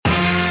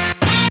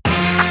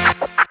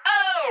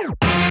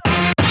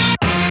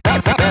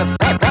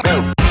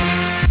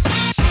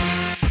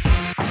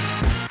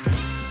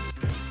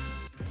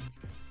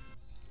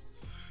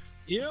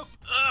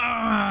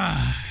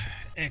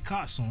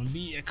Eka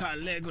Sombi,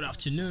 Eka Le, good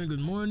afternoon,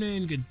 good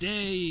morning, good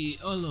day,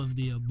 all of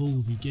the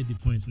above. You get the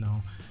point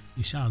now.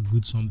 You shall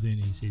good something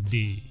is a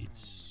day.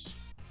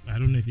 I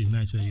don't know if it's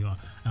nice where you are.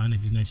 I don't know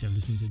if it's nice you're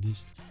listening to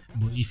this.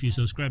 But if you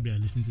subscribe and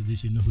listening to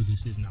this, you know who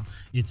this is now.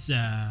 It's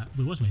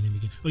wait, what's my name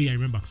again? Oh yeah, I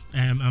remember.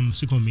 I'm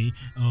Sukomi,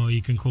 or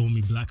you can call me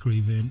Black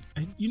Raven.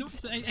 And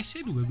I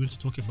said we were going to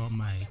talk about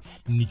my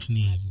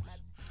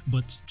nicknames.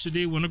 But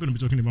today we're not going to be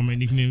talking about my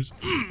nicknames.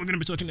 We're going to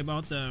be talking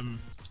about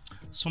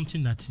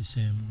something that is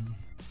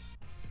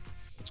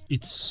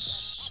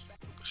it's,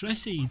 should I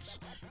say, it's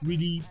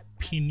really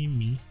paining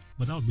me,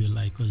 but that would be a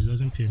lie because it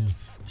doesn't pain me.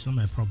 It's not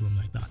my problem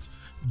like that.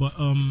 But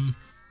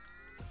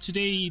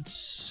today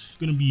it's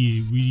gonna be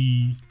a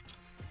really,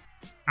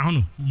 I don't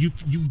know, you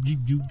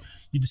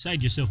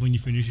decide yourself when you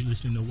finish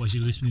listening or what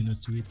you're listening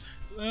to it.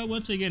 Well,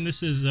 once again,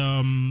 this is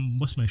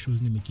what's my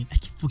show's name again? I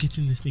keep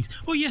forgetting these things.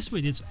 Oh yes,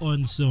 wait, it's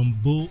on some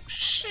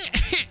bullshit.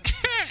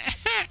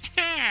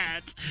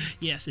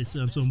 Yes, it's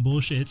on some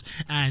bullshit,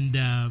 and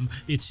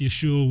it's your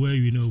show where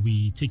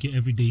we take your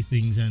everyday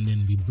things and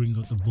then we bring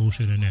out the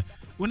bullshit in it.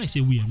 When I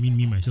say we, I mean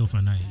me, myself,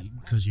 and I,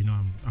 because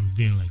I'm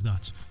vain like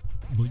that.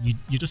 But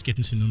you're just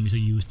getting to know me, so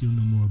you will still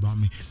know more about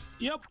me.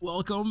 Yep,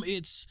 welcome.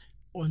 It's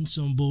on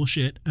some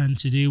bullshit, and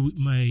today with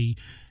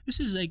this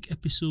is like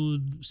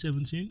episode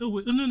 17. Oh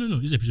wait, no,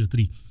 this is episode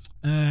 3,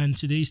 and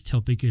today's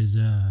topic is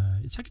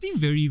it's actually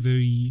very,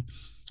 very,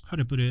 how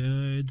to put it?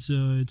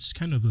 It's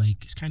kind of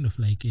like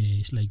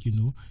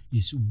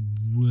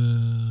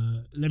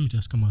let me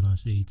just come out and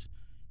say it.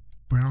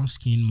 Brown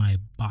skin my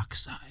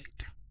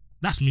backside.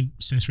 That's me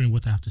censoring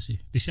what I have to say.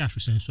 They say I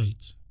should censor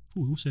it.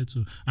 Who said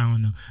so? I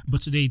don't know.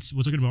 But today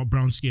we're talking about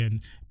brown skin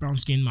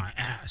my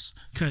ass.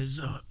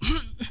 Cause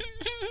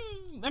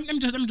let me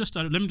just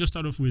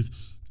start off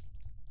with.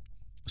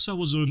 So I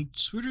was on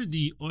Twitter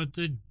the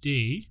other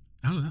day.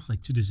 I don't know, that's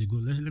like 2 days ago.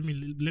 Let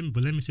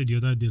me say the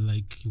other day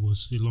like it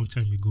was a long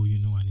time ago,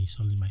 and it's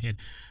all in my head.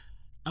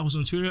 I was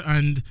on Twitter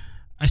and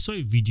I saw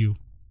a video.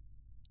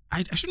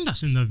 I shouldn't have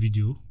seen that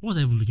video. What was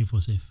I even looking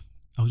for, Seth?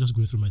 I was just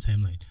going through my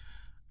timeline.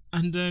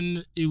 And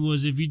then it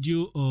was a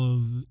video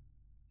of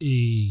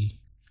a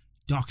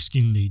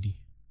dark-skinned lady.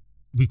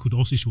 We could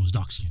also say she was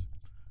dark-skinned.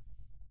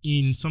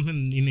 In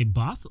a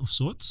bath of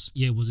sorts.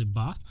 Yeah, it was a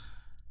bath.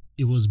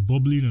 It was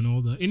bubbling and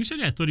all that.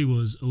 Initially, I thought it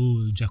was,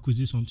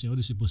 jacuzzi something. All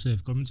these people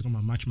said, come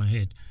and match my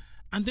head.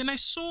 And then I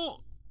saw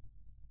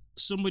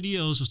somebody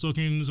else was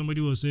talking.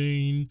 Somebody was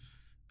saying,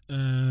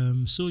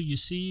 so you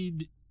see,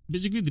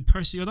 basically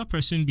the other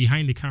person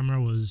behind the camera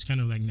was kind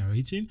of like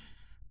narrating.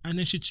 And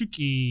then she took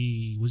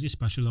was it a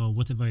spatula or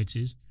whatever it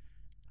is,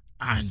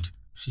 and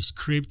she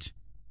scraped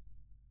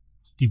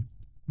the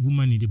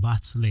woman in the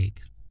bath's leg.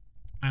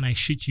 And I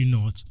shit you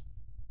not,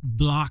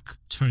 black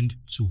turned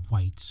to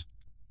white.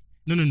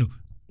 No.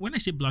 When I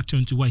say black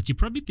turned to white, you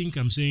probably think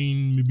I'm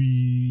saying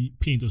maybe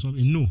paint or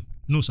something.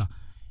 No, sir.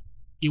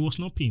 It was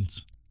not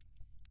paint.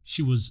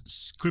 She was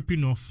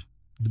scraping off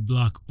the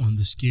black on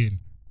the skin.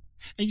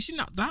 And you see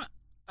now, that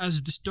as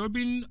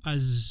disturbing,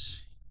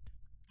 as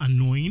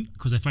annoying,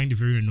 because I find it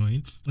very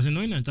annoying, as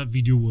annoying as that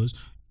video was,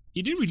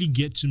 it didn't really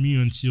get to me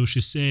until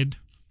she said,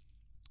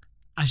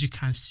 as you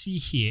can see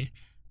here,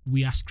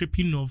 we are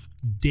scraping off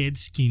dead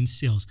skin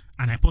cells.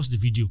 And I paused the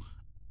video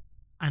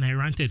and I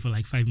ranted for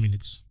like 5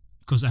 minutes.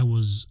 Because I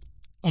was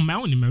on my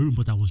own in my room,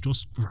 but I was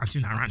just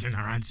ranting.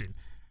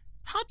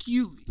 How do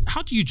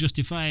you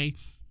justify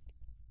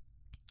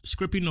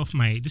scraping off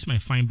my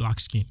fine black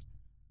skin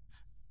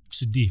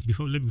today?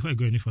 Before I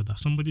go any further,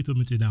 somebody told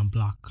me today I'm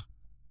black,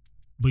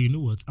 but you know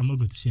what? I'm not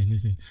going to say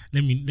anything.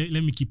 Let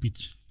me keep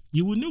it.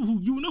 You will know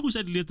who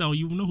said it later, or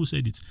you will know who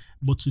said it.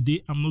 But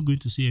today I'm not going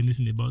to say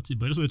anything about it.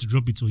 But I just wanted to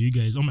drop it to you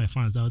guys, all my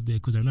fans out there,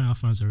 because I know I have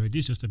fans already.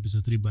 It's just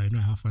episode 3, but I know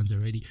I have fans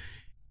already.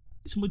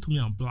 Somebody told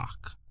me I'm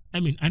black. I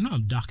mean, I know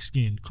I'm dark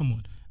skinned. Come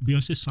on.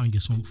 Beyonce sang a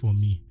song for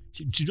me.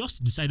 She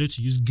just decided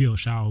to use girl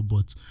shower,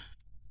 but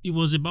it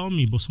was about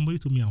me. But somebody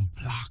told me I'm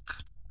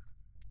black.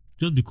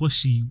 Just because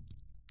she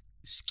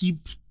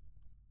skipped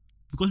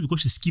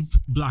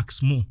black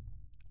small.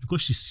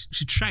 Because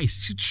she try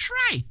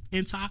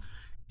enter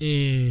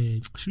I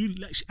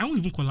won't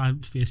even call her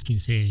fair skin.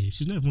 Say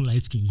she's not even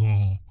light skin.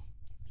 Gone.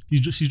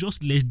 She's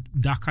just less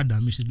darker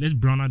than me. She's less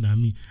browner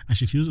than me, and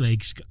she feels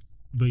like.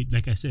 But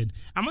like I said,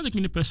 I'm not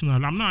taking it personal.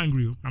 I'm not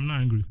angry,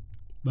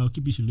 but I'll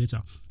keep it to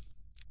later.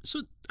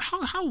 So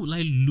how will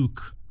I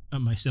look at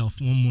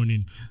myself one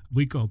morning,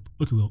 wake up?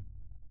 Okay, well,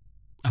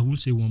 I won't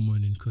say one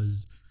morning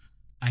because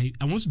I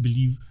want to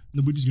believe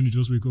nobody's going to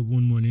just wake up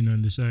one morning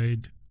and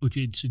decide,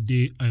 okay,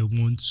 today I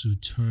want to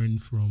turn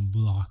from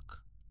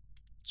black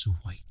to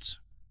white.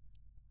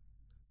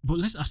 But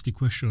let's ask a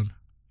question.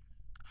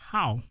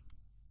 How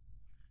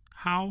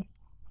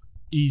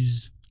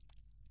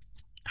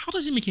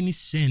does it make any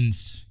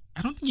sense?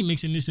 I don't think it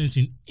makes any sense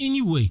in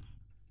any way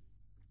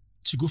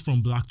to go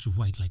from black to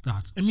white like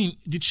that. I mean,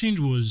 the change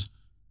was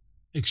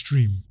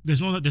extreme.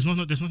 There's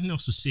nothing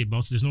else to say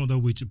about it. There's no other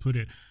way to put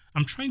it.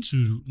 I'm trying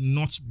to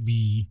not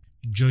be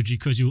judgy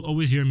because you'll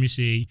always hear me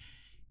say,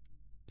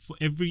 for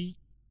every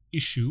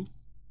issue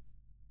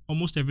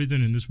almost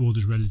everything in this world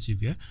is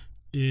relative. Yeah,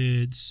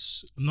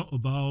 it's not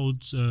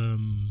about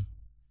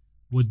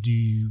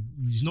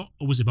It's not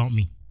always about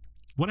me.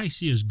 What I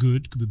see as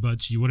good could be bad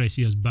to you. What I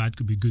see as bad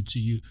could be good to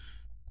you.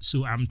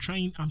 So I'm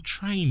trying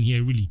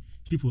here, really.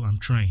 People, I'm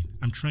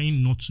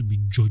trying not to be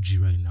judgy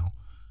right now.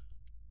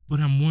 But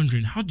I'm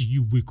wondering, how do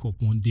you wake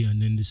up one day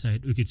and then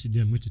decide, okay,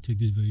 today I'm going to take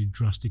this very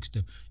drastic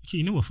step? Okay,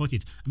 you know what? Fuck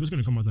it. I'm just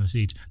going to come out and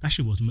say it. That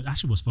shit was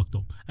fucked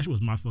up. That shit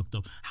was mad fucked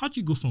up. How do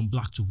you go from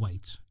black to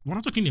white? We're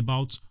not talking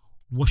about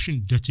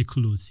washing dirty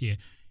clothes here.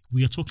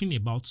 We are talking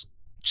about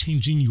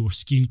changing your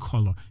skin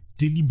color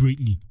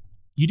deliberately.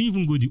 You didn't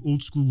even go the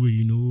old school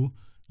way,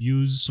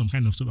 use some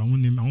kind of soap. I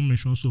won't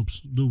mention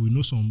soaps, though we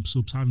know some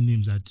soaps have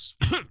names that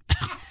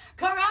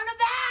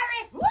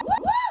coronavirus. Woo, woo,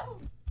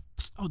 woo.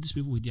 All these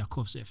people with their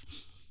coughs.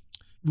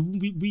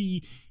 You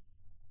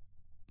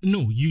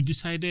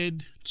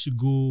decided to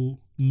go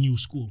new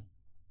school.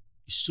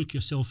 You soak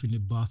yourself in a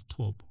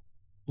bathtub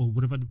or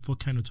whatever the fuck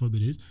kind of tub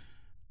it is,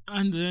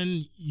 and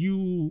then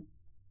you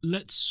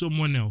let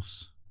someone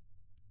else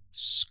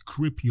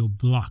scrape your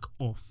black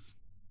off.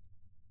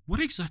 What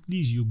exactly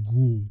is your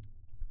goal?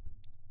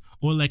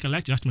 Or like I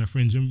like to ask my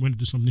friends when to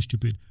do something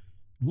stupid,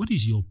 what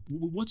is your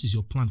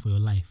plan for your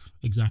life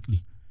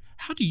exactly?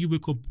 How do you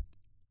wake up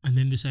and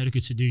then decide, okay,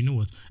 today, you know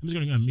what? I'm just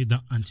going to meet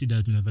that auntie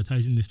that's been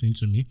advertising this thing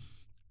to me,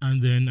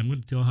 and then I'm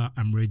going to tell her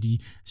I'm ready.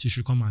 She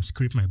should come and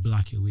scrape my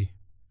black away.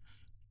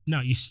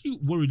 Now, you see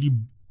what really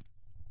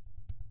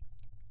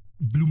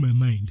blew my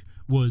mind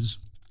was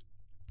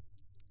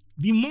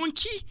the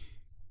monkey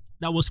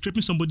that was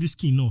scraping somebody's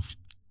skin off.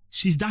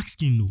 She's dark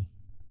skinned though.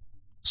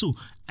 So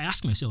I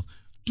ask myself,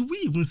 do we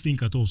even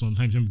think at all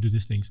sometimes when we do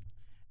these things?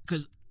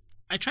 Because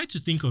I try to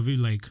think of it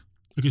like,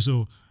 okay,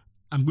 so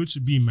I'm going to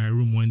be in my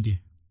room one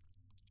day.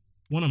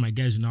 One of my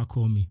guys will now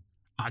call me,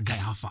 guy,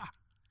 how far?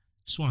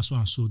 So and so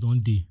and so,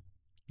 don't they?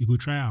 You go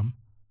try them.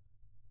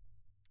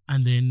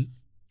 And then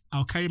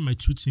I'll carry my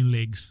 2 thin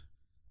legs,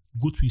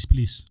 go to his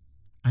place,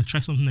 and try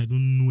something I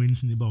don't know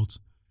anything about.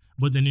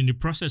 But then in the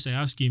process, I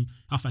ask him,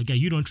 how far, guy,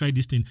 you don't try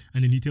this thing.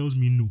 And then he tells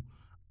me no.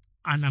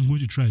 And I'm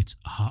going to try it.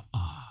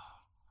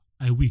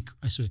 I weak,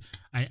 I swear.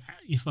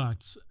 In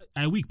fact,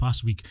 I weak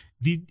past week.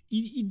 It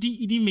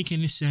didn't make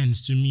any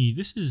sense to me.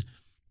 Do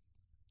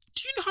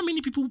you know how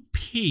many people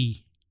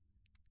pay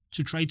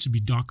to try to be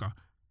darker?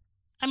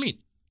 I mean,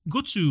 go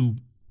to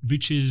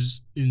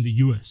beaches in the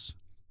US.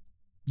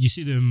 You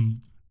see them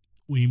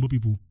Oyinbo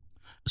people.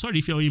 Sorry,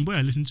 if you're Oyinbo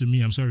and listen to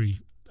me, I'm sorry.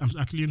 I'm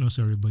actually not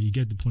sorry, but you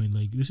get the point.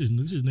 Like, this is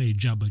not a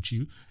jab at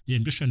you. Yeah,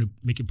 I'm just trying to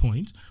make a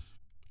point.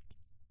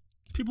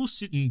 People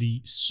sit in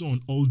the sun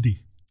all day,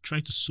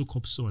 trying to soak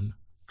up sun,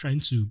 trying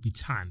to be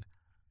tan.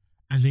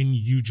 And then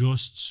you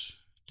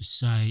just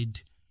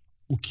decide,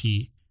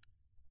 okay,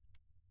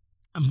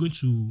 I'm going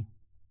to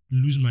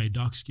lose my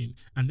dark skin.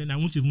 And then I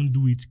won't even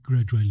do it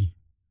gradually.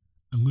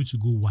 I'm going to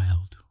go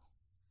wild.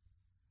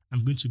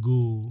 I'm going to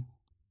go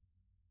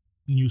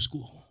new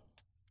school.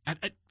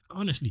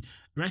 Honestly,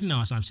 right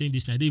now as I'm saying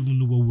this, I don't even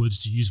know what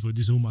words to use for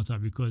this whole matter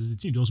because the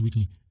thing just with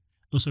me.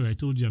 Oh, sorry, I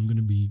told you I'm going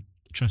to be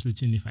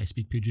translating if I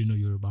speak Pidgin or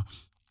Yoruba.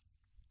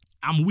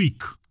 I'm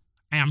weak.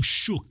 I am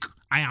shook.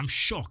 I am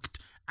shocked.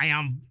 I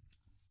am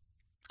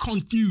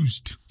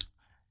confused.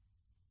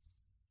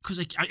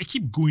 Because I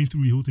keep going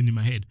through the whole thing in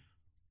my head.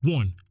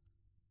 One,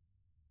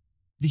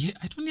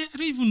 I don't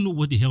even know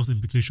what the health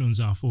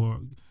implications are for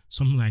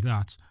something like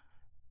that.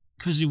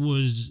 Because it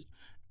wasn't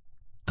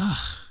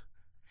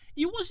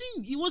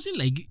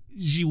like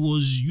she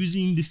was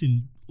using this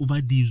thing over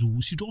days.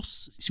 She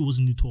was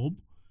in the tub.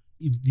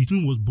 The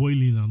thing was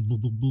boiling and blah,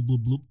 blah, blah, blah,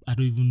 blah. I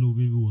don't even know,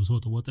 maybe it was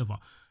hot or whatever.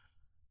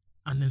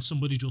 And then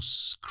somebody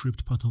just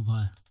scraped part of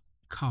her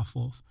calf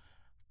off.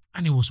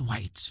 And it was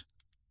white.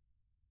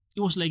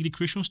 It was like the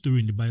creation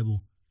story in the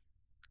Bible.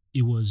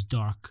 It was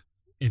dark.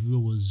 Everywhere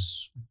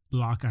was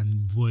black and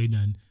void.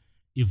 And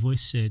a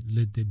voice said,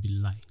 let there be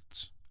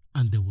light.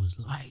 And there was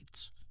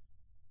light.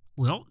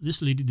 Well,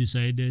 this lady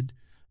decided,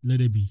 let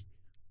there be.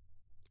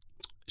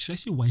 Should I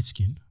say white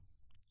skin?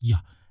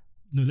 Yeah.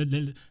 No,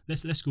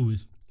 let's go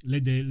with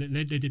let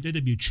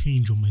there be a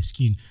change on my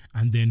skin,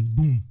 and then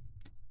boom.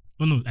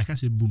 Oh no, I can't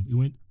say boom. It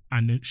went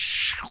and then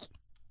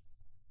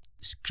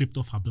scraped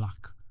off her black.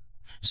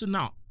 So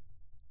now,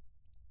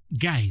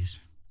 guys,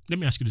 let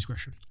me ask you this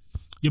question.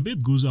 Your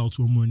babe goes out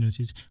one morning and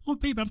says, oh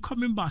babe, I'm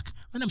coming back.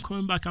 When I'm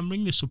coming back, I'm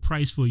bringing a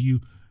surprise for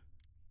you.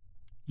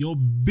 Your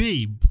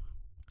babe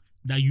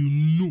that you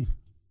know,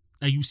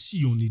 that you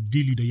see on a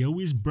daily, that you're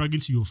always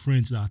bragging to your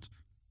friends that,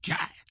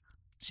 guy,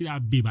 see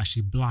that babe as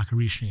she black,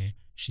 rich hair,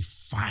 she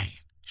fine,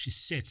 she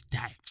sets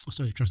die. Oh,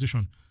 sorry,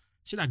 translation.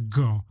 See that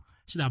girl,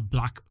 see that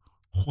black,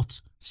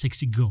 hot,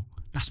 sexy girl.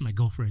 That's my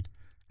girlfriend,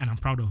 and I'm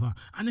proud of her.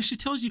 And then she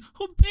tells you,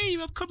 oh babe,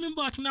 I'm coming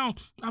back now.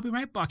 I'll be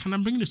right back, and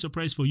I'm bringing a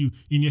surprise for you.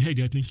 In your head,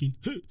 you're thinking,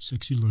 hey,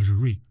 sexy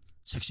lingerie,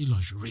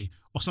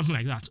 or something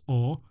like that.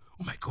 Or,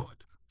 oh my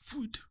God,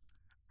 food,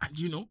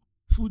 and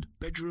food,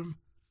 bedroom,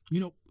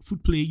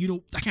 food play,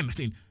 that kind of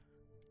thing.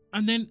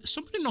 And then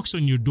somebody knocks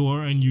on your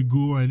door and you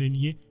go and then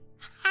you hear,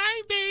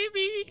 hi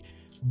baby,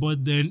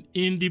 But then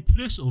in the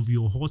place of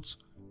your hot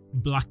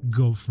black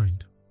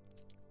girlfriend,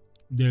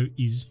 there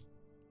is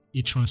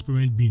a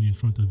transparent being in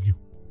front of you.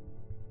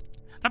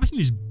 That person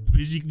is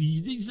basically,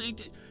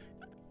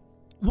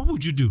 what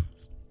would you do?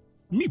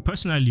 Me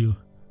personally,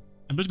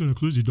 I'm just going to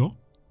close the door,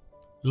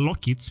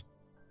 lock it,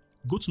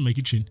 go to my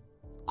kitchen,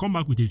 come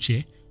back with a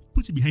chair,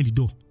 put it behind the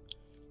door,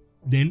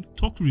 then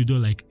talk through the door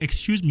like,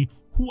 excuse me,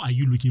 who are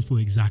you looking for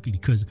exactly?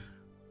 Because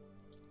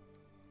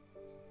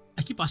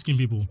I keep asking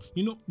people,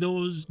 there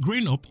was,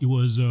 growing up, it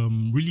was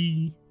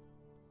really,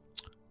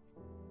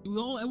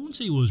 well, I wouldn't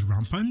say it was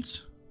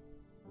rampant,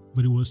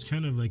 but it was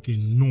kind of like a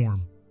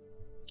norm.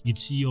 You'd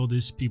see all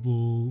these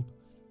people,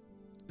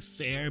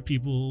 fair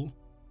people,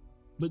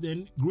 but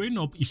then growing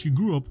up, if you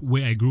grew up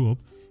where I grew up,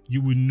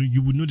 you would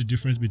know the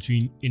difference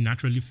between a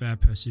naturally fair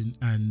person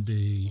and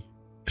a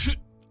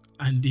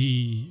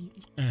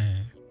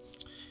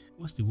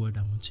what's the word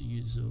I want to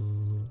use?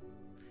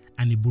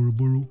 And a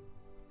boroboro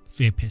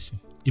fair person,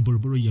 a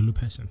boroboro yellow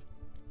person.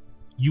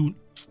 You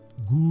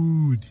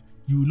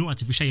know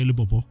artificial yellow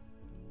popo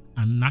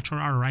and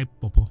natural ripe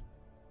popo,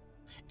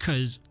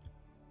 because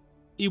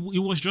it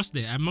was just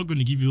there. I'm not going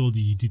to give you all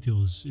the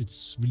details.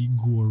 It's really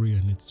gory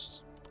and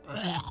it's.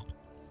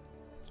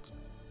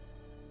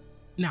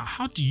 Now,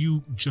 how do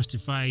you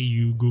justify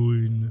you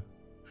going?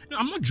 No,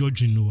 I'm not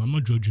judging. No, I'm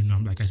not judging.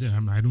 Like I said,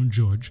 I don't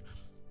judge.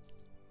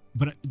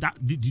 But that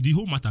the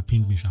whole matter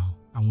pained me, Shao.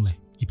 I won't lie.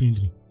 It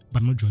pained me.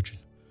 But I'm not judging.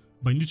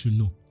 But I need to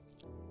know,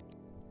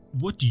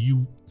 what do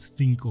you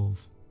think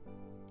of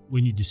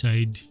when you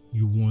decide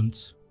you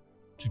want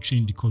to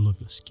change the color of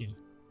your skin?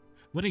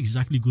 What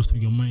exactly goes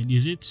through your mind?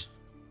 Is it,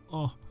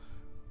 oh,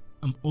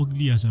 I'm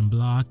ugly as I'm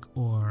black,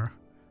 or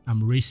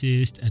I'm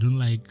racist, I don't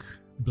like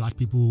black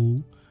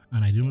people,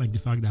 and I don't like the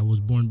fact that I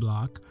was born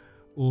black?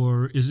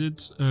 Or is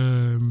it,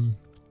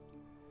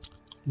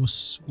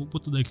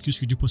 what other excuse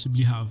could you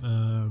possibly have?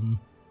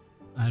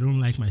 I don't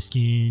like my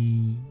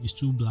skin, it's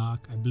too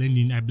black, I blend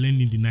in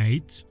the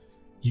night.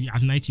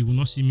 At night you will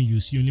not see me, you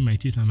see only my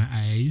teeth and my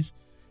eyes.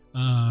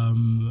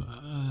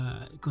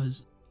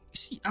 Because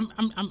see,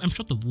 I'm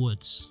short of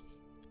words.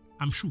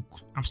 I'm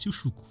shook. I'm still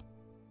shook.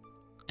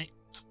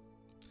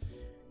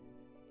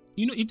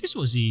 If this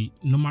was a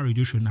normal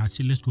radio show, I'd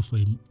say let's go for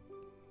a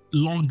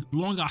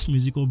long ass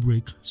musical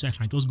break, so I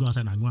can just go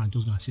outside and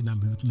just go and sit down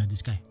and be looking at the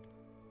sky.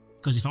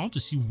 Because if I want to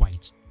see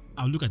white,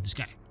 I'll look at the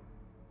sky.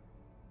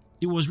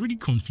 It was really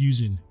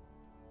confusing.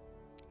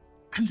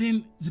 And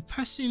then the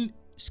person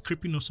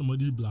scraping off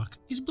somebody's black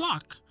is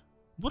black.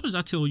 What does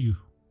that tell you?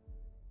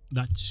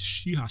 That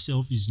she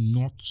herself is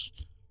not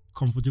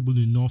comfortable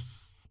enough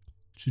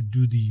to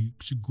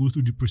go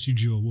through the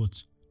procedure or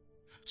what?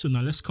 So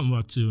now let's come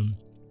back to,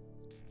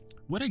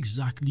 what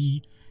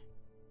exactly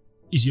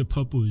is your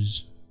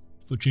purpose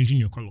for changing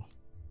your color?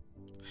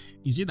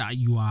 Is it that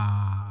you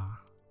are,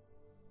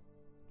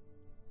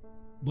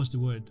 what's the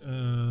word?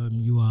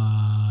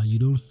 You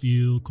don't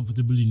feel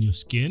comfortable in your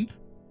skin?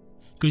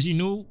 Because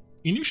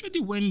initially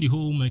when the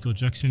whole Michael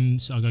Jackson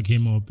saga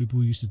came up,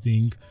 people used to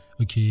think,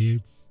 okay,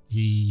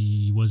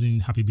 he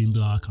wasn't happy being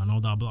black and all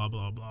that, blah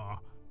blah blah.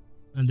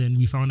 And then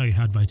we found out he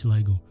had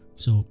vitiligo,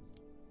 so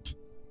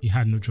he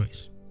had no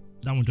choice.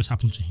 That one just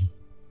happened to him.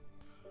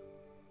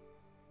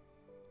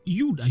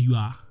 You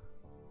are.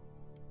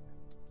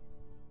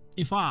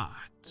 In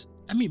fact,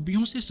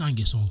 Beyonce sang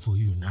a song for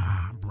you.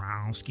 Nah,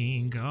 brown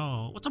skin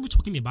girl. What are we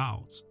talking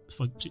about?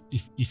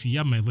 If you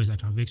hear my voice, I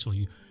can vex for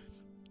you.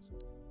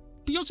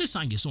 Beyonce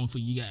sang a song for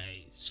you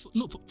guys.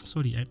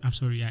 I'm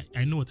sorry.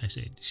 I know what I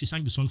said. She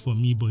sang the song for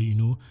me, but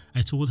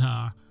I told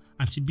her,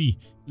 Auntie B,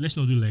 let's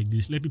not do like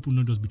this. Let people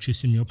not just be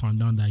chasing me up and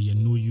down that I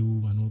know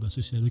you and all that.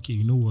 So she said, okay,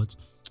 you know what?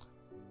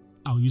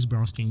 I'll use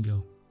brown skin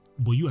girl.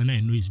 But you and I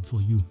know it's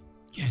for you.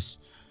 Yes.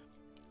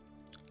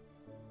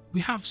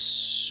 We have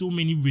so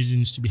many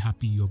reasons to be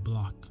happy you're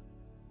black.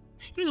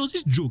 There was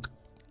this joke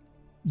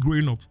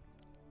growing up.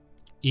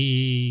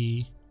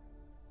 It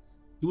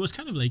was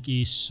kind of like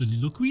a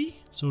soliloquy,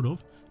 sort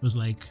of. It was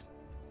like,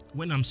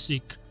 when I'm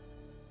sick,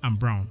 I'm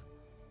brown.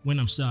 When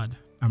I'm sad,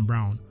 I'm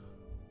brown.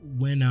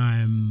 When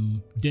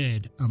I'm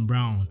dead, I'm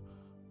brown.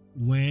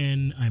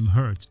 When I'm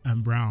hurt,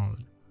 I'm brown.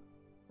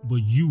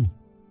 But you,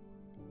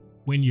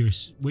 when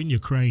you're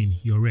crying,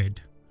 you're red.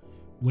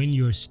 When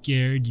you're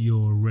scared,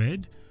 you're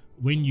red.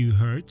 When you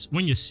hurt,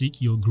 when you're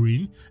sick, you're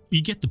green.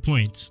 You get the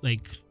point.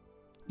 Like,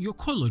 your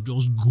color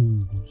just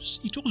goes.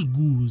 It just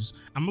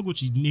goes. I'm not going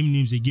to name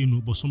names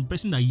again, but some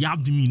person that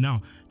yabbed me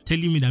now,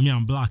 telling me that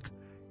I'm black.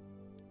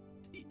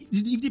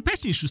 If the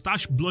person should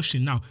start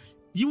blushing now,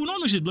 you will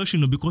not know she's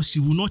blushing because she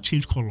will not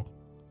change color.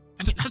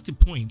 That's the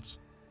point.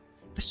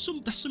 There's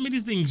so many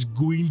things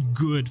going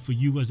good for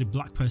you as a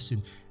black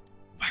person.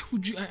 Why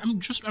would you? I'm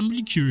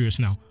really curious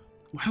now.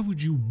 Why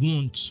would you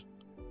want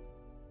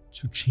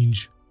to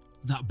change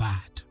that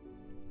bad?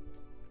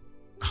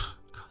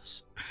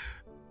 Because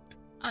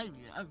I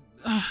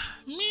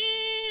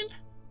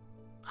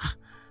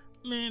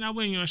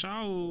went in your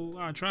shower.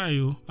 I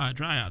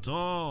try at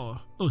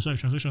all. Oh, sorry,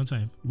 translation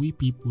time. We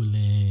people,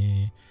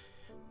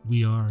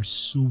 we are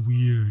so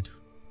weird.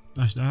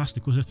 That's the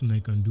closest thing I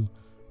can do.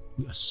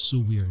 We are so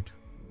weird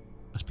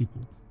as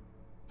people.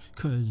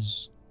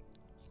 Because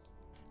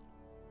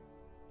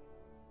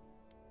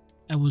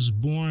I was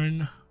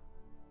born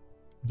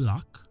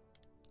black.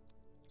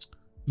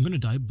 I'm gonna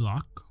die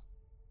black.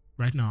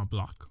 Right now, I'm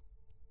black.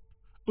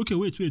 Okay,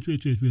 wait.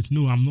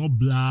 No, I'm not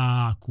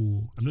black.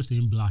 Oh, I'm just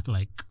saying black,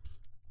 like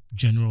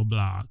general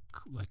black,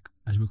 like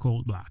as we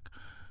call it black.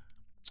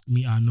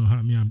 Me, I know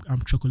her. Me,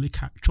 I'm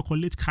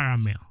chocolate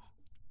caramel,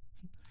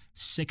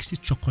 sexy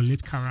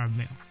chocolate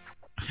caramel.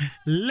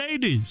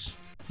 Ladies,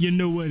 you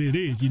know what it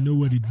is. You know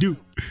what it do.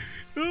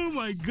 Oh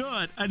my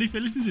god! And if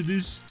you're listening to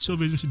this 12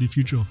 years into the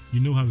future, you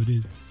know how it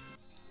is.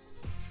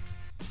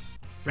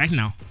 Right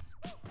now,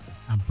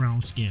 I'm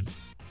brown skin,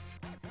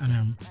 and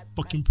I'm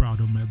fucking proud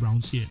of my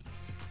brown skin.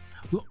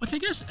 Well, I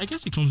guess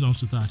it comes down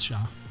to that, Sha.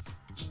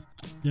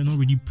 They're not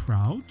really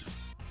proud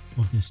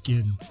of their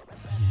skin,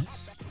 I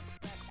guess.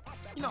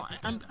 You know,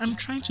 I'm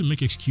trying to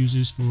make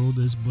excuses for all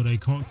this, but I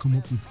can't come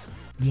up with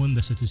one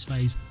that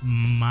satisfies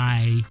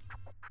my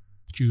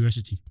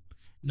curiosity.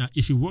 Now,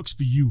 if it works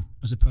for you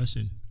as a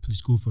person,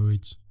 please go for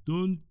it.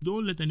 Don't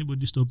let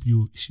anybody stop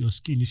you. It's your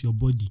skin, it's your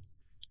body.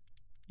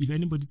 If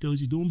anybody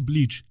tells you don't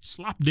bleach,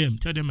 slap them.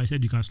 Tell them I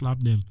said you can slap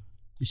them.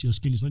 It's your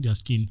skin, it's not their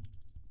skin.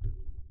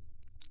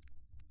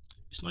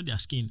 It's not their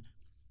skin.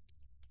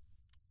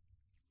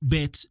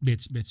 Bet.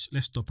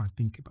 Let's stop and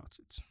think about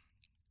it.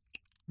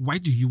 Why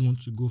do you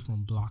want to go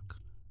from black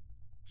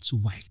to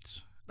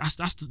white?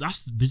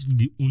 That's basically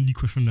the only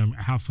question that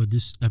I have for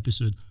this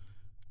episode.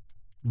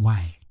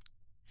 Why?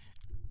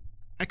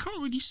 I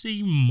can't really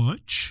say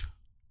much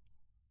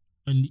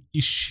on the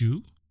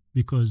issue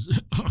because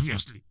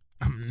obviously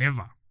I'm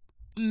never,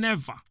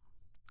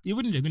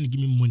 even if they're going to give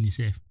me money,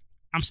 safe.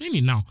 I'm saying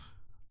it now.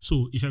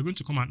 So if you're going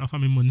to come and offer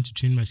me money to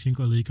change my skin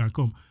color, you can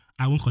come.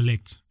 I won't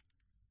collect.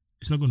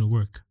 It's not going to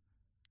work.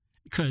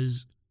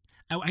 Because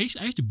I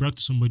used to brag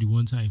to somebody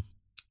one time,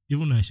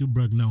 even though I still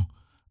brag now,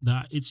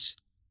 that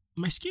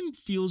my skin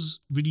feels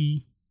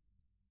really,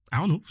 I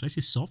don't know, should I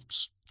say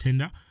soft,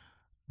 tender,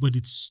 but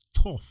it's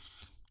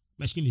tough.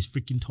 My skin is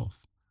freaking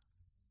tough.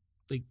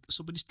 Like,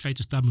 somebody tried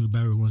to stab me with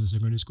barrel once in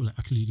secondary school. Like,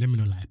 actually, let me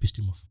know, like, I pissed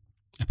him off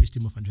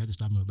and tried to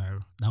stab me with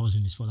barrel. That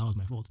wasn't his fault. That was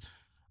my fault.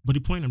 But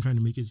the point I'm trying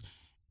to make is,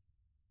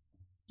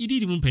 it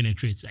didn't even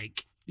penetrate.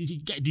 Like,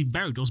 the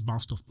barrel just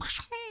bounced off.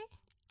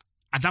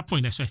 At that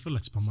point, I felt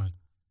like Superman.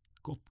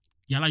 Go,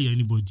 yalla you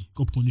anybody.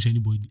 Go punish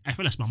anybody. I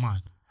felt like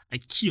Superman.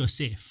 Like, kill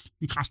yourself.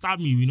 You can't stab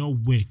me. You know,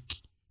 work.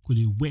 Could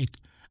it work?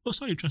 Oh,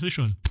 sorry,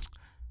 translation.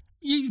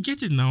 You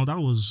get it now. That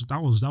was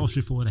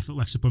straightforward. I felt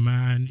like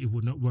Superman. It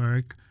would not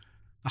work.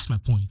 That's my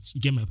point.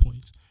 You get my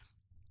point.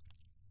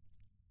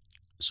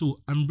 So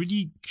I'm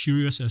really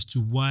curious as to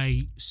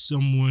why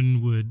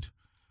someone would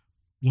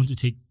want to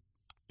take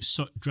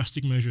such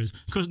drastic measures.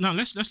 Because now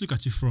let's look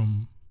at it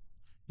from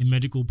a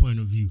medical point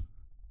of view.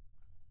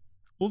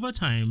 Over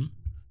time,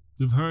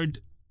 we've heard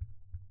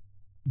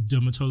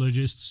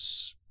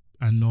dermatologists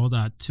and all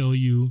that tell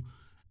you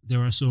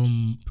there are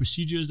some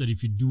procedures that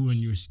if you do on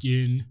your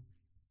skin,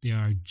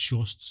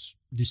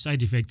 the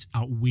side effects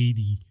outweigh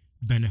the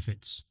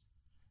benefits.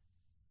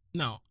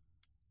 Now,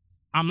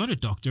 I'm not a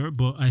doctor,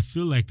 but I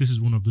feel like this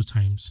is one of those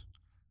times.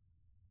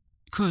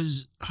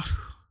 Because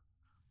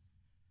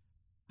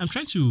I'm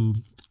trying to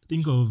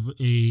think of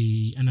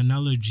an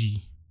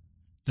analogy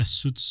that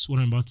suits what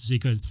I'm about to say.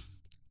 Because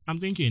I'm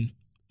thinking,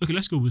 okay,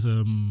 let's go with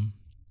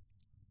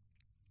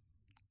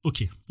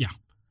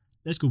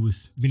let's go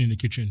with being in the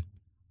kitchen.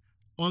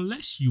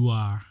 Unless you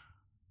are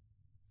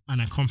an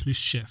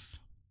accomplished chef,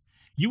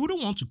 you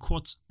wouldn't want to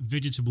cut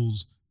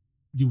vegetables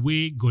the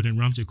way Gordon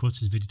Ramsay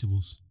cuts his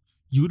vegetables.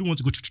 You wouldn't want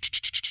to go.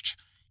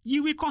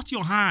 You will cut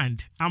your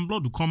hand and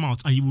blood will come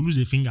out and you will lose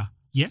a finger.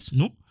 Yes?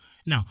 No?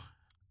 Now,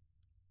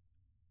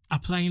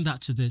 applying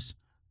that to this,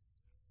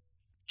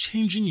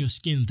 changing your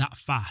skin that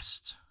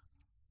fast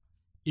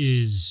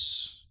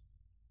is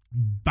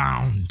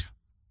bound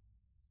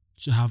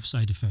to have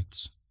side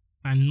effects.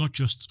 And not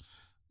just,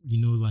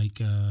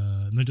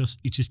 not just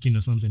itchy skin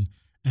or something.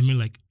 I mean,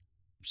 like,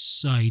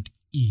 side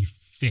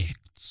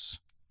effects.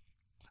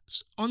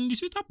 On the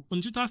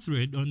Twitter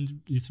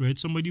thread,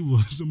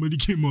 somebody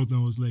came out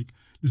and was like,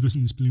 this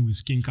person is playing with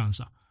skin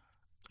cancer.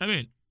 I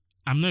mean,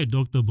 I'm not a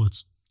doctor,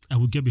 but I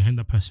would get behind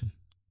that person.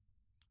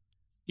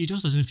 It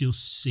just doesn't feel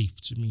safe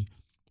to me.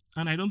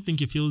 And I don't think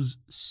it feels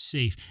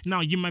safe.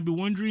 Now, you might be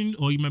wondering,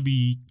 or you might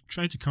be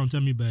trying to counter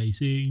me by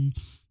saying,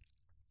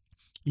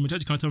 you might try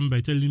to counter me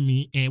by telling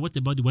me, what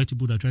about the white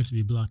people that are trying to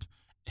be black?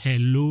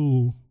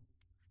 Hello.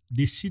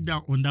 They sit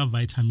down under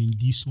vitamin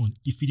D sun.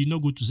 If you did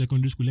not go to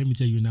secondary school, let me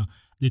tell you now,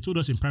 they told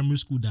us in primary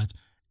school that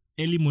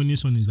early morning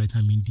sun is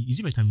vitamin D. Is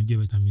it vitamin D or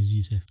vitamin Z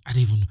itself? I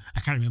don't even know. I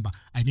can't remember.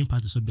 I didn't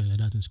pass the subject like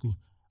that in school,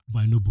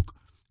 but I know book.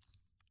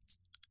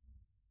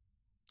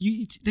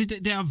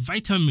 There are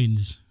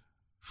vitamins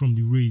from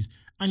the rays.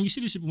 And you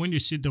see this people, when they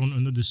sit down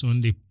under the sun,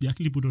 they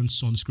actually put on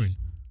sunscreen.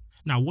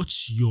 Now,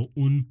 what's your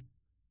own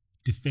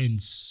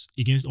defense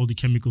against all the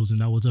chemicals in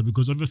that water?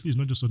 Because obviously it's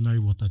not just ordinary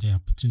water they are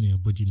putting in your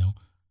body now.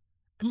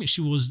 I mean,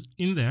 she was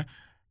in there.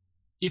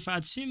 if I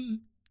had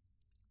seen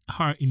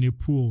her in a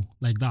pool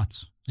like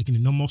that, like in a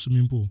normal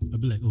swimming pool,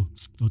 I'd be like, oh,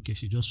 okay,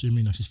 she's just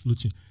swimming and she's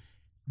floating.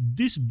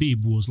 This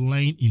babe was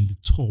lying in the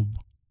tub.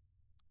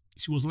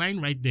 She was lying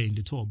right there in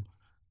the tub.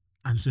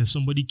 And then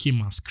somebody came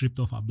and scraped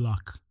off her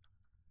black.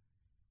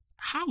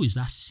 How is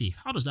that safe?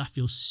 How does that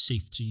feel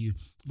safe to you?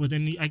 But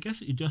then I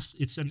guess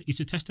it's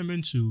a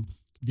testament to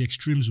the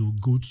extremes we'll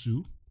go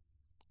to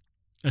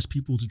as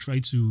people to try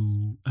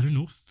to, I don't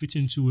know, fit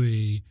into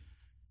a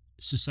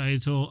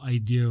societal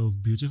idea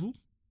of beautiful.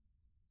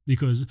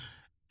 Because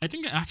I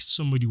think I asked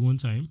somebody one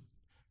time,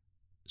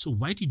 so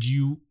why did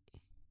you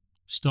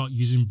start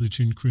using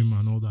bleaching cream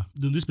and all that?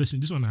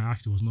 This one I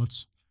asked was not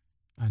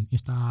an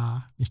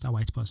Insta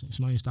white person. It's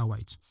not Insta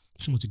white.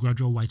 She was a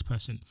gradual white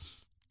person.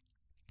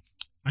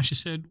 And she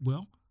said,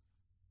 well,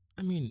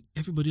 I mean,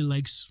 everybody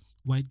likes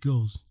white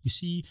girls. You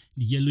see,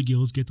 the yellow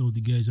girls get all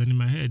the guys. And in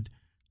my head,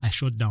 I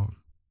shut down.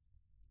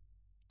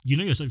 You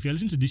know yourself. If you're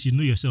listening to this, you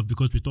know yourself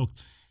because we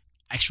talked.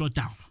 I shut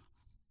down.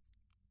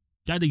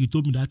 That day you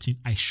told me that thing,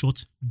 I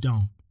shut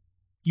down.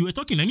 You were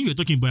talking, I knew you were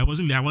talking, but I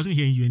wasn't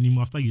hearing you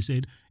anymore after you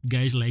said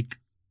guys like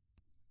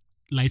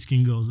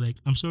light-skinned girls. Like,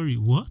 I'm sorry,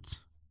 what?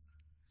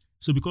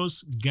 So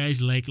because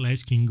guys like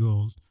light-skinned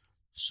girls,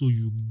 so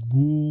you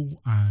go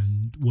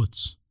and what?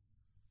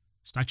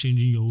 Start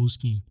changing your whole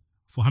skin.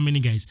 For how many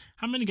guys?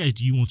 How many guys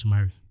do you want to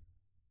marry?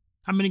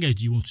 How many guys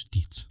do you want to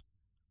date?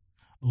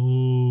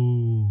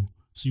 Oh,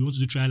 so you want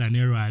to do trial and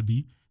error,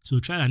 Abby? So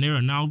trial and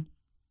error now.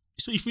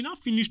 So if we now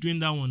finish doing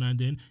that one and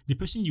then the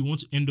person you want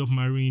to end up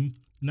marrying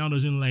now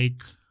doesn't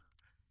like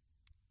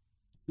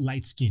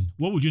light skin,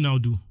 what would you now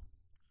do?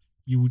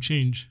 You would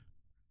change.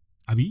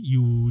 Abby,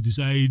 you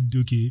decide,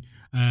 okay,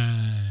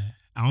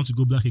 I want to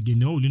go black again.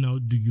 Now,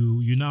 do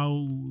you now?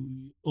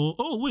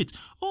 Wait.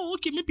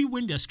 Okay. Maybe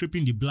when they're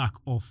scraping the black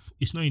off,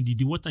 it's not in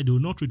the water. They will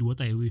not throw the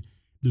water away.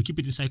 They'll keep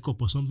it inside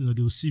cup or something, or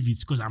they'll sieve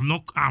it. Because I'm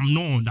not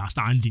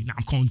understanding.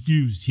 I'm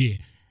confused here,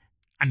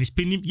 and it's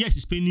paining. Yes,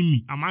 it's paining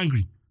me. I'm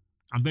angry.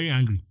 I'm very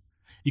angry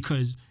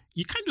because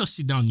you can't just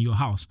sit down in your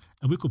house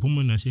and wake up one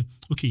morning and say,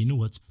 okay, you know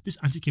what? This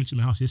auntie came to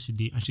my house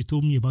yesterday and she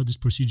told me about this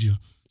procedure,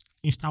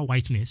 Insta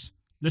whiteness.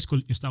 Let's call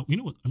it Insta. You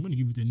know what? I'm going to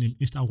give it a name,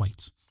 Insta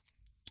white.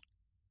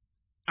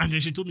 And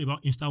then she told me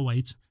about Insta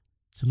white.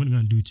 So I'm going to go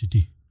and do it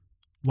today.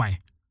 Why?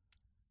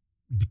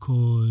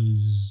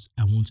 Because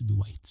I want to be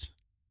white.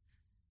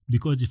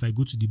 Because if I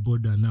go to the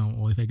border now,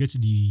 or if I get to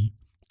the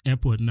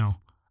airport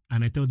now,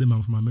 and I tell them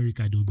I'm from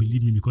America, they'll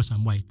believe me because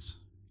I'm white.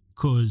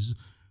 Because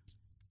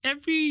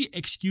every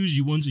excuse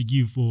you want to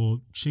give for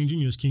changing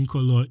your skin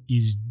color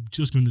is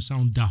just going to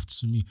sound daft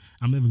to me.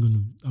 I'm not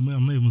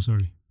even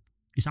sorry.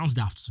 It sounds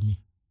daft to me.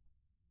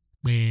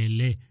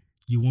 Well,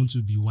 you want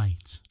to be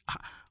white.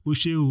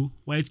 Osheo,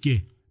 white girl.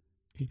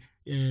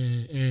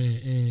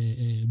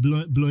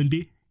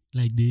 Blonde.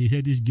 Like they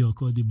said this girl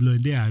called the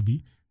blonde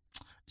Abby.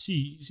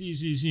 See,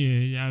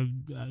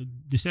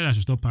 they said I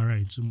should stop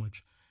parrying too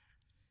much.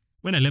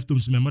 When I left home,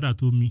 my mother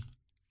told me,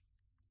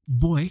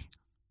 boy,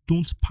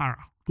 don't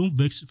para. Don't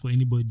vex for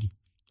anybody.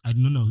 I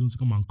didn't know I was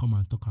going to come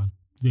and talk and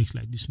vex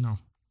like this now.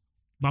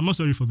 But I'm not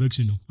sorry for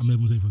vexing. No. I'm not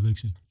even sorry for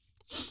vexing.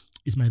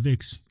 It's my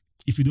vex.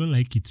 If you don't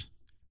like it,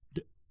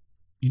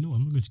 I'm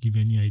not going to give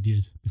you any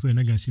ideas. Before you're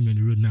not going to see me on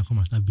the road now, come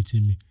and start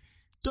beating me.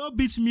 Don't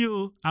beat me,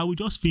 oh. I will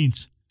just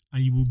faint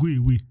and you will go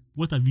away.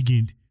 What have you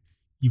gained?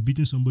 You've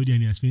beaten somebody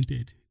and he has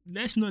fainted.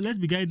 Let's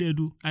be guided,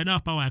 though. I don't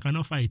have power. I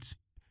cannot fight.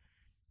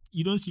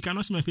 You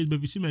cannot see my face, but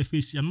if you see my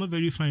face, I'm not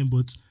very fine,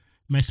 but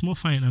my small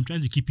fine, I'm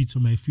trying to keep it for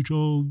my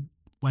future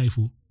wife.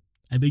 Oh.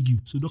 I beg you.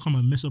 So don't come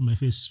and mess up my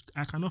face.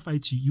 I cannot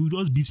fight you. You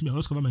just beat me. I'll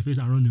just cover my face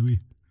and run away.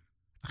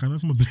 I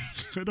cannot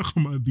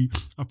come and be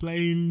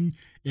applying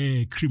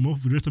cream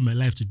off for the rest of my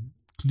life to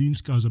clean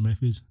scars on my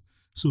face.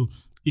 So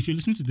if you're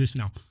listening to this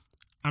now,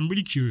 I'm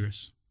really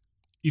curious.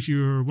 If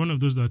you're one of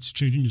those that's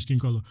changing your skin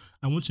color,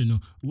 I want to know,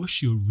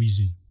 what's your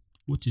reason?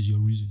 What is your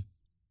reason?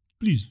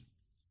 Please,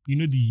 you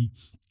know the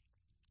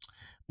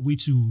way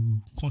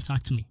to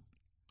contact me.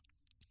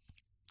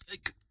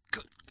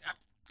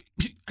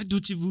 I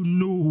don't even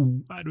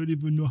know. I don't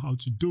even know how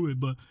to do it.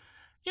 But,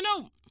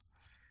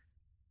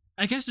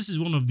 I guess this is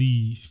one of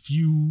the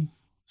few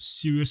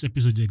serious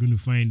episodes you're going to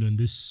find on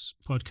this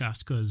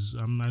podcast because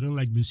I don't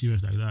like being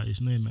serious like that.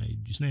 It's not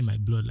in my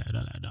blood like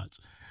that.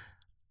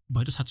 But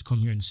I just had to come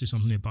here and say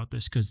something about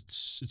this because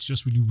it's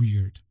just really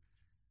weird.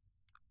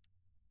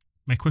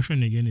 My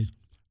question again is,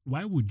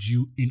 why would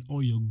you, in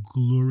all your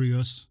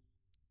glorious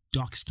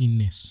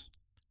dark-skinnedness,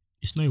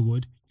 it's not a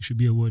word, it should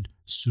be a word,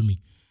 sue me.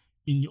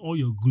 In all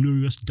your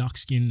glorious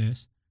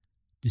dark-skinnedness,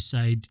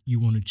 decide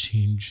you want to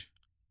change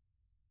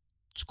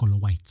to color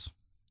white?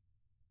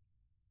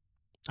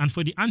 And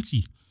for the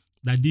auntie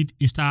that did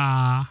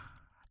Insta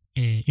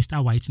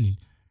whitening,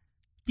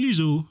 please,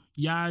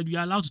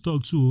 you're allowed to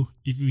talk too.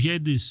 If you hear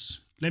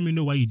this, let me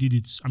know why you did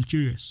it. I'm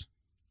curious.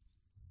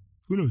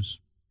 Who knows?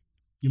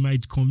 You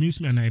might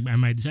convince me and I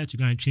might decide to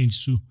go and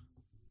change too.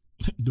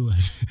 Do I?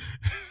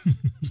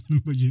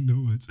 But you know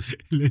what?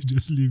 Let's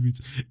just leave it.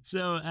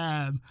 So,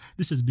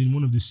 this has been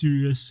one of the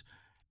serious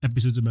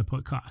episodes of my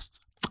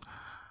podcast.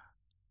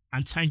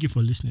 And thank you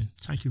for listening.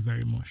 Thank you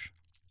very much.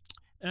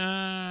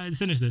 The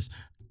thing is this.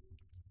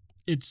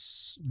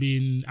 It's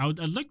been, I'd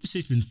like to say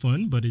it's been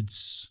fun, but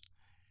it's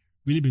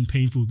really been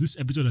painful. This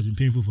episode has been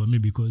painful for me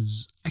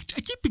because I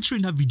keep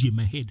picturing that video in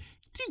my head.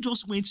 It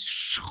just went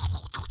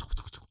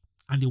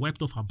and they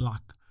wiped off her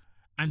black.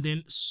 And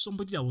then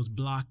somebody that was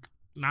black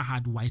now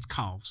had white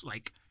calves.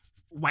 Like,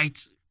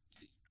 white,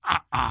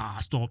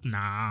 stop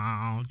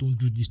now. Don't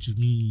do this to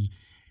me.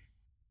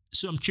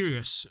 So I'm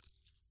curious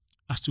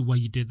as to why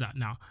you did that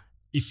now.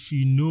 If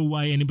you know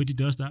why anybody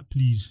does that,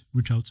 please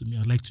reach out to me.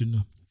 I'd like to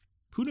know.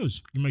 Who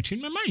knows? You might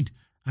change my mind.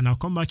 And I'll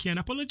come back here and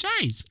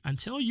apologize and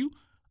tell you,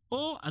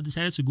 oh, I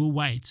decided to go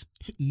white.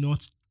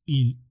 Not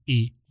in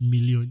a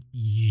million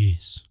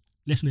years.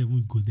 Let's not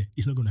even go there.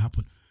 It's not going to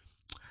happen.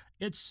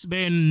 It's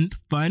been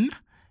fun.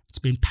 It's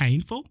been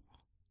painful.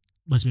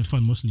 But it's been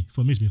fun mostly.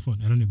 For me, it's been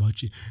fun. I don't know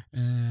about you.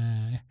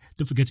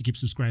 Don't forget to keep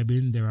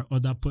subscribing. There are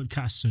other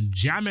podcasts on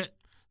Jam It.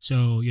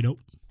 So,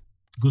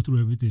 go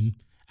through everything.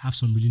 Have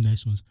some really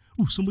nice ones.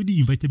 Oh, somebody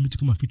invited me to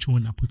come and feature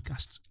on our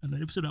podcast. And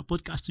an episode of our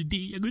podcast today.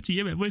 You're going to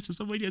hear my voice on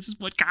somebody else's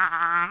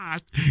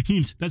podcast.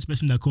 Hint, that's the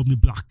person that called me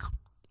black.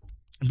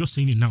 I'm just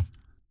saying it now.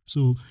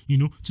 So,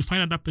 to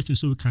find out that person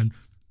so we can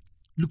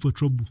look for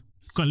trouble.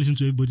 You can listen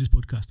to everybody's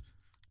podcast.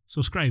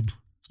 Subscribe.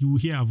 You will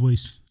hear her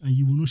voice and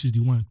you will know she's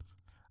the one.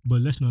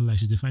 But let's not lie,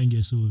 she's the fine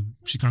girl, so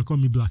she can call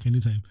me black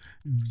anytime.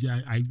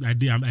 I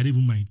don't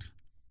even mind.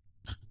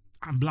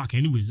 I'm black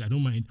anyways, I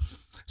don't mind.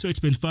 So it's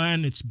been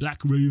fun. It's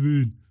Black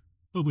Raven.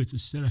 Oh wait,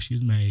 it's Sarah.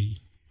 She's my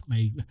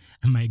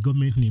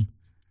government name.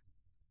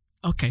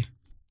 Okay.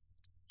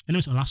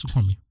 Anyways, Olasu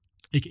call me,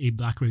 aka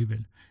Black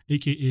Raven,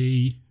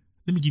 aka,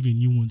 let me give you a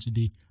new one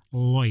today,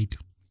 Lloyd.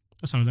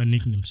 That's another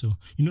nickname. So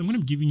I'm gonna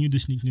be giving you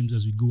these nicknames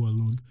as we go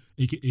along,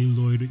 aka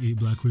Lloyd, aka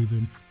Black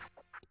Raven.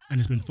 And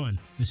it's been fun.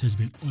 This has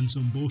been on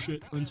some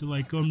bullshit until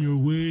I come your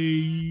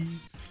way.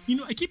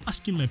 I keep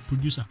asking my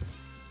producer,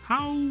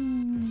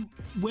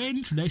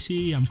 when should I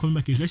say I'm coming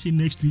back? Should I say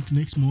next week,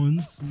 next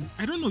month?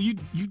 I don't know. You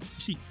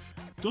see,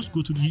 just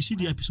go to you see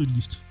the episode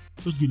list.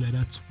 Just do like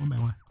that, one by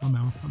one.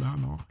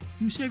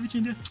 You see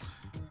everything there.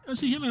 And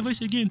so hear my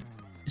voice again.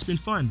 It's been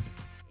fun.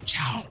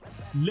 Ciao.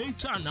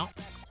 Later now.